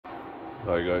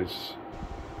Hi guys,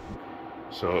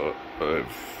 so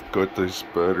I've got these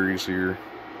batteries here,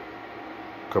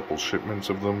 a couple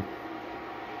shipments of them,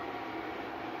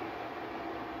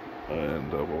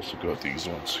 and I've also got these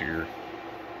ones here.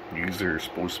 These are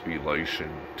supposed to be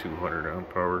Lishen 200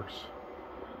 amp hours.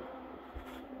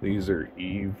 These are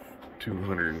Eve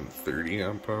 230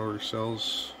 amp hour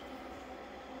cells.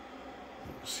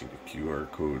 See the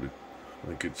QR code, I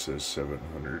think it says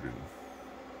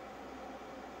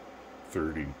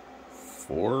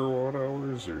 734 watt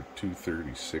hours or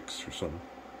 236 or something.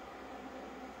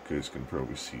 You guys can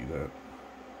probably see that.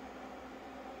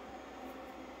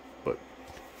 But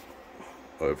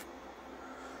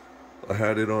I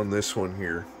had it on this one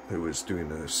here. It was doing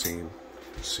the same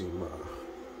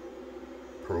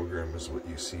program as what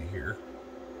you see here.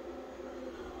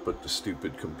 But the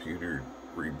stupid computer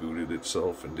rebooted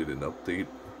itself and did an update,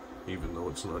 even though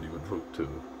it's not even hooked to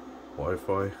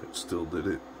Wi-Fi. It still did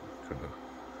it,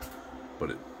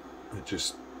 but it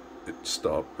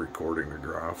stopped recording the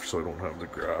graph, so I don't have the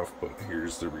graph. But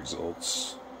here's the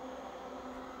results.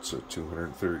 It's a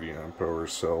 230 amp hour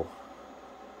cell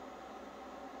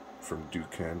from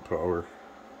Docan power,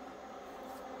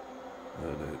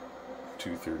 and at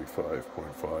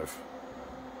 235.5.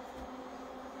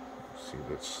 See,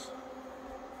 that's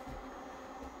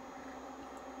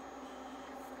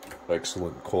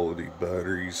excellent quality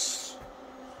batteries.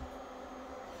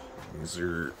 These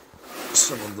are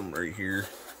some of them right here.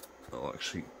 I'll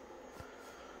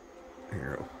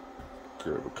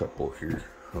grab a couple here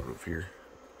out of here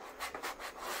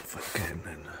if I can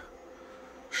and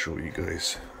show you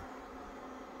guys.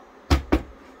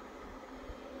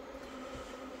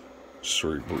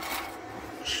 Sorry about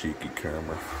shaky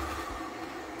camera.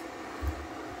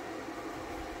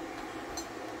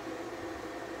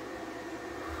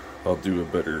 I'll do a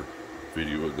better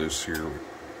video of this here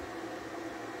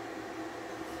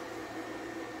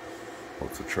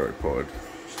with the tripod.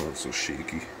 It's not so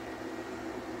shaky.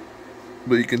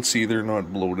 But you can see they're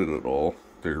not bloated at all.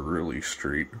 They're really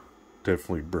straight.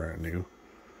 Definitely brand new.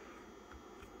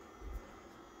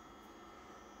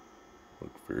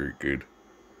 Look very good.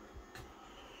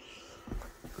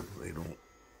 They don't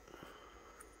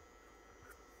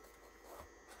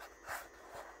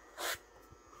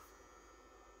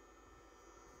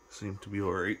seem to be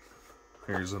alright.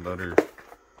 Here's another.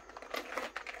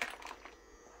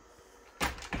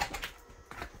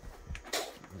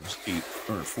 There's 8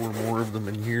 or 4 more of them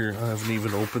in here. I haven't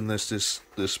even opened this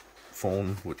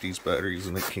phone with these batteries,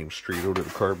 and it came straight out of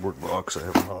the cardboard box. I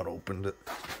have not opened it.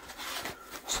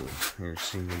 So you're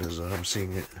seeing it as I'm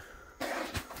seeing it.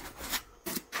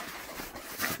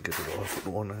 Get it off with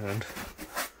one hand.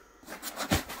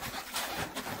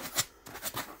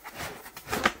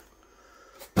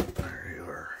 There you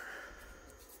are.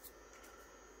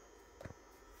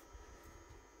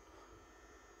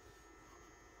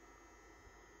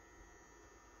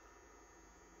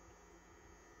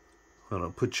 And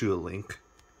I'll put you a link.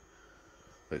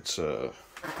 It's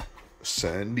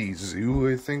Sandy Zoo,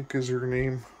 I think is her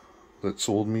name, that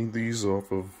sold me these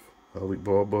off of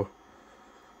Alibaba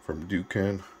from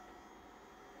Docan.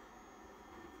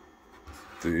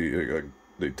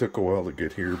 They took a while to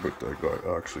get here, but I've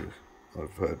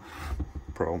had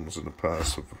problems in the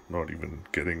past of not even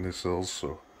getting the cells,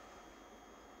 so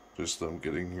just them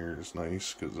getting here is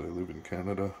nice, because I live in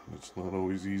Canada. It's not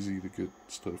always easy to get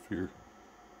stuff here,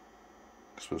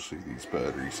 especially these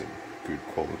batteries and good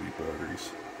quality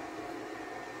batteries.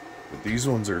 But these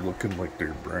ones are looking like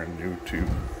they're brand new too,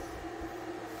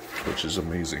 which is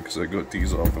amazing, because I got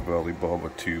these off of Alibaba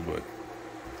too, but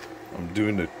I'm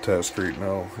doing the test right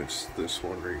now. It's this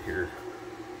one right here.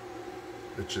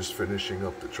 It's just finishing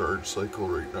up the charge cycle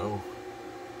right now.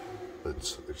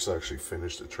 It's actually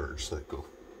finished the charge cycle.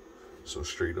 So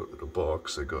straight out of the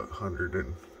box, I got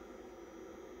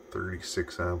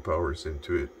 136 amp hours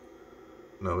into it.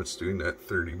 Now it's doing that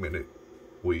 30-minute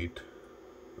wait,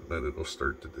 and then it'll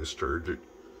start to discharge it.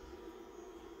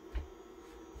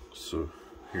 So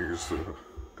here's a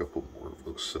couple more of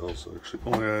those cells actually.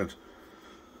 Oh yeah,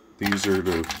 these are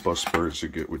the bus bars you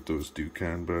get with those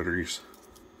Docan batteries.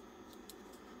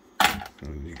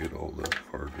 And you get all the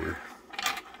hardware.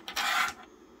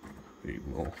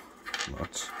 8mm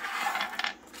nuts.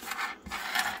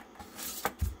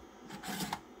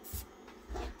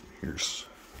 Here's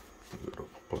a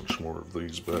bunch more of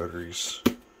these batteries.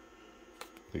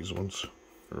 These ones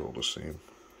are all the same.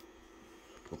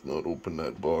 I've not opened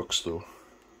that box though.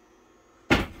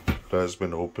 It has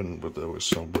been opened, but there was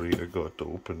somebody that got to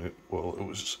open it while it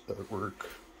was at work.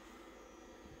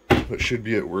 I should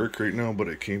be at work right now, but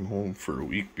I came home for a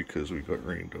week because we got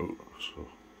rained out, so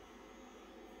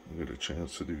get a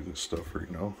chance to do this stuff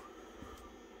right now.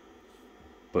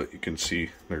 But you can see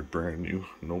they're brand new,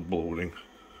 no bloating.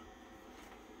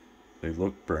 They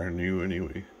look brand new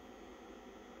anyway.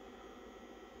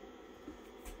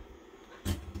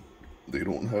 They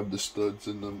don't have the studs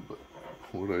in them, but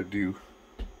what I do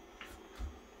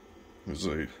is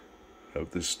I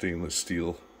have this stainless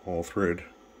steel all thread.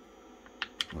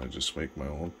 I just make my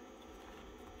own.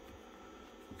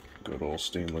 Got all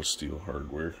stainless steel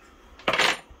hardware.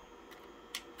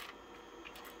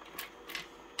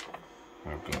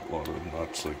 I've got a lot of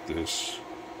nuts like this.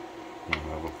 And I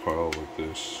have a pile like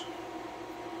this.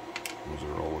 Those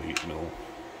are all 8mm.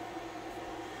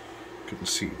 You can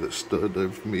see the stud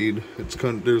I've made. It's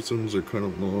kind of, there's ones are kind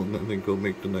of long. I think I'll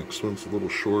make the next ones a little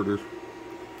shorter.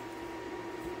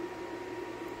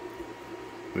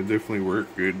 They definitely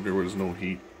work good. There was no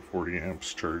heat. 40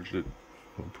 amps charged it.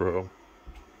 No problem.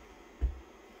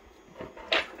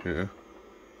 Yeah.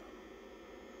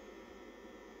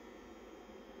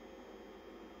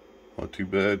 Not too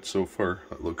bad so far.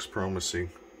 It looks promising.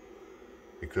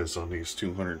 Because on these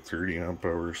 230 amp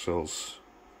hour cells,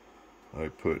 I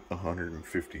put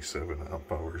 157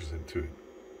 amp hours into it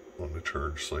on the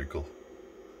charge cycle.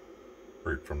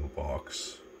 Right from the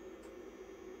box.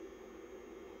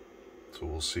 So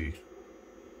we'll see.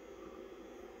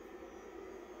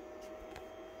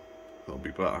 I'll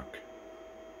be back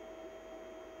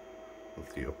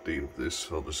with the update of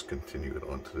this. I'll just continue it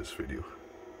onto this video.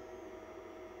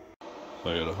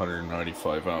 I got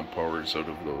 195 amp hours out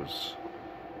of those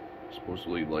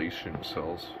supposedly Lishen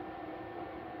cells.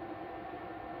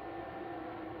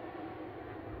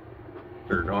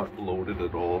 They're not loaded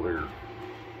at all.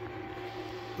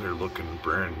 They're looking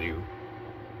brand new.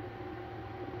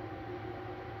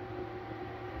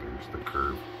 There's the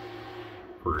curve.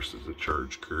 First is a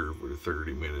charge curve with a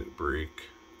 30-minute break.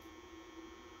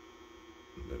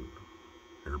 And then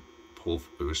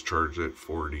it was charged at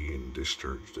 40 and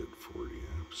discharged at 40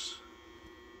 amps.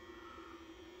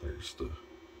 There's the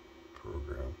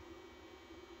program.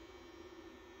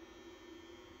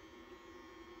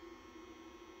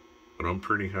 But I'm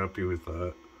pretty happy with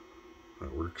that.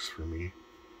 That works for me.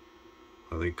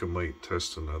 I think I might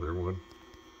test another one.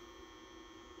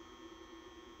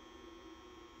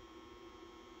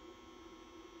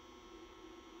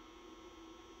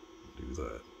 Do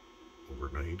that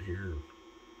overnight here and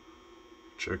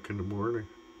check in the morning.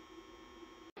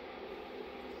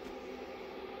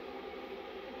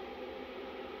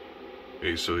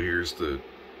 Okay, so here's the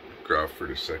graph for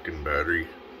the second battery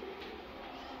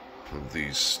of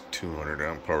these 200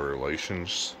 amp hour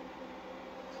Lishens.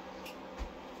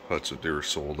 That's what they were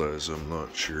sold as, I'm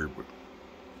not sure, but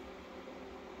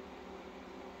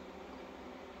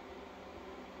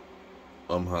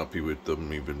I'm happy with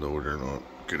them, even though they're not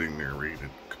getting their rated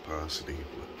capacity,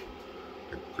 but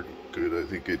they're pretty good. I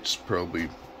think it's probably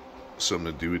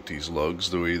something to do with these lugs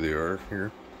the way they are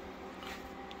here.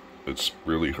 It's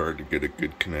really hard to get a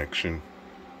good connection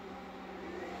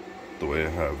the way I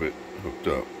have it hooked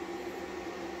up.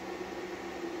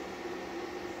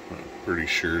 I'm pretty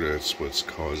sure that's what's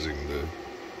causing the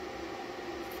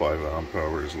 5 amp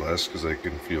hours less, because I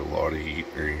can feel a lot of heat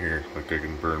right here. Like I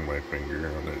can burn my finger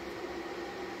on it.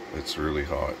 It's really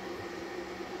hot.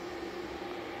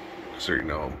 So right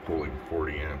now I'm pulling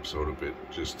 40 amps out of it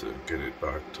just to get it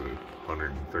back to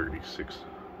 136.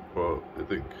 Well, I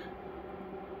think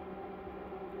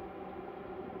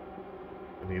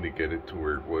I need to get it to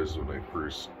where it was when I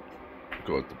first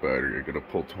got the battery. I gotta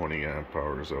pull 20 amp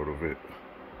hours out of it,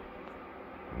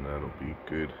 and that'll be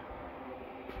good.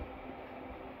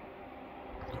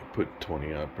 I put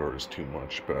 20 amp hours too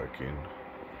much back in.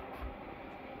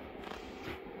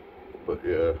 But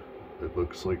yeah, it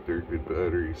looks like they're good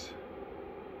batteries.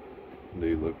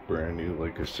 They look brand new.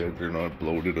 Like I said, they're not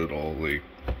bloated at all. They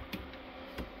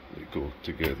go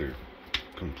together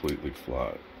completely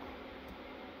flat.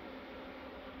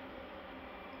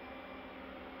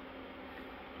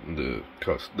 The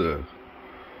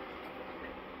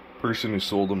person who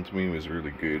sold them to me was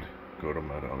really good. Got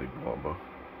them at Alibaba.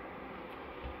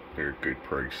 They're a good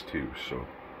price too, so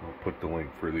I'll put the link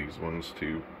for these ones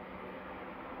too.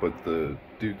 But the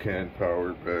Docan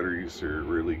power batteries are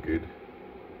really good.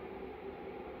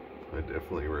 I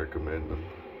definitely recommend them.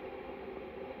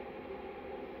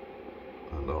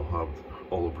 And I'll have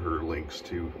all of her links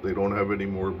too. They don't have any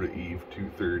more of the Eve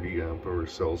 230 amp hour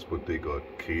cells, but they got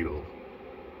Cato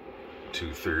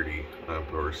 230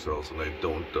 amp hour cells, and I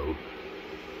don't doubt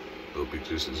they'll be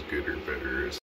just as good or better as